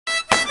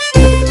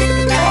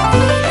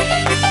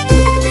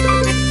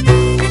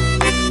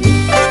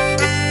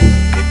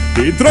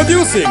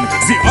Introducing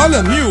the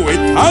all-new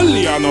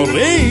Italiano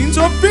range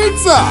of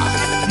pizza.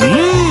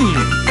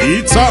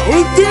 Pizza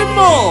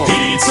Ultimo.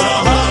 Pizza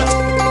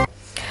Hut.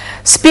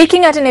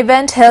 Speaking at an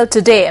event held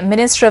today,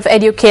 Minister of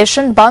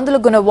Education Bandula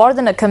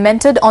Gunawardena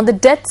commented on the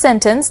death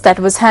sentence that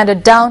was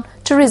handed down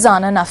to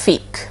Rizana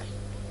Nafiq.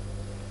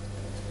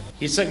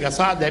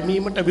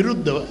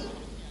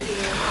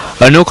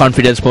 A no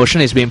confidence motion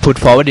is being put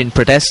forward in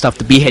protest of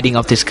the beheading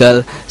of this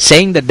girl,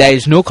 saying that there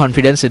is no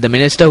confidence in the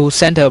minister who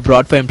sent her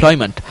abroad for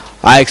employment.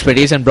 Our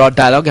expertise and broad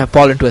dialogue have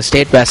fallen to a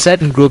state where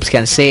certain groups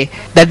can say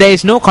that there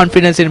is no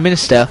confidence in a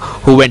minister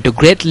who went to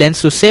great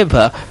lengths to save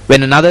her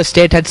when another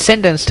state had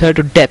sentenced her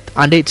to death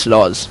under its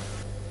laws.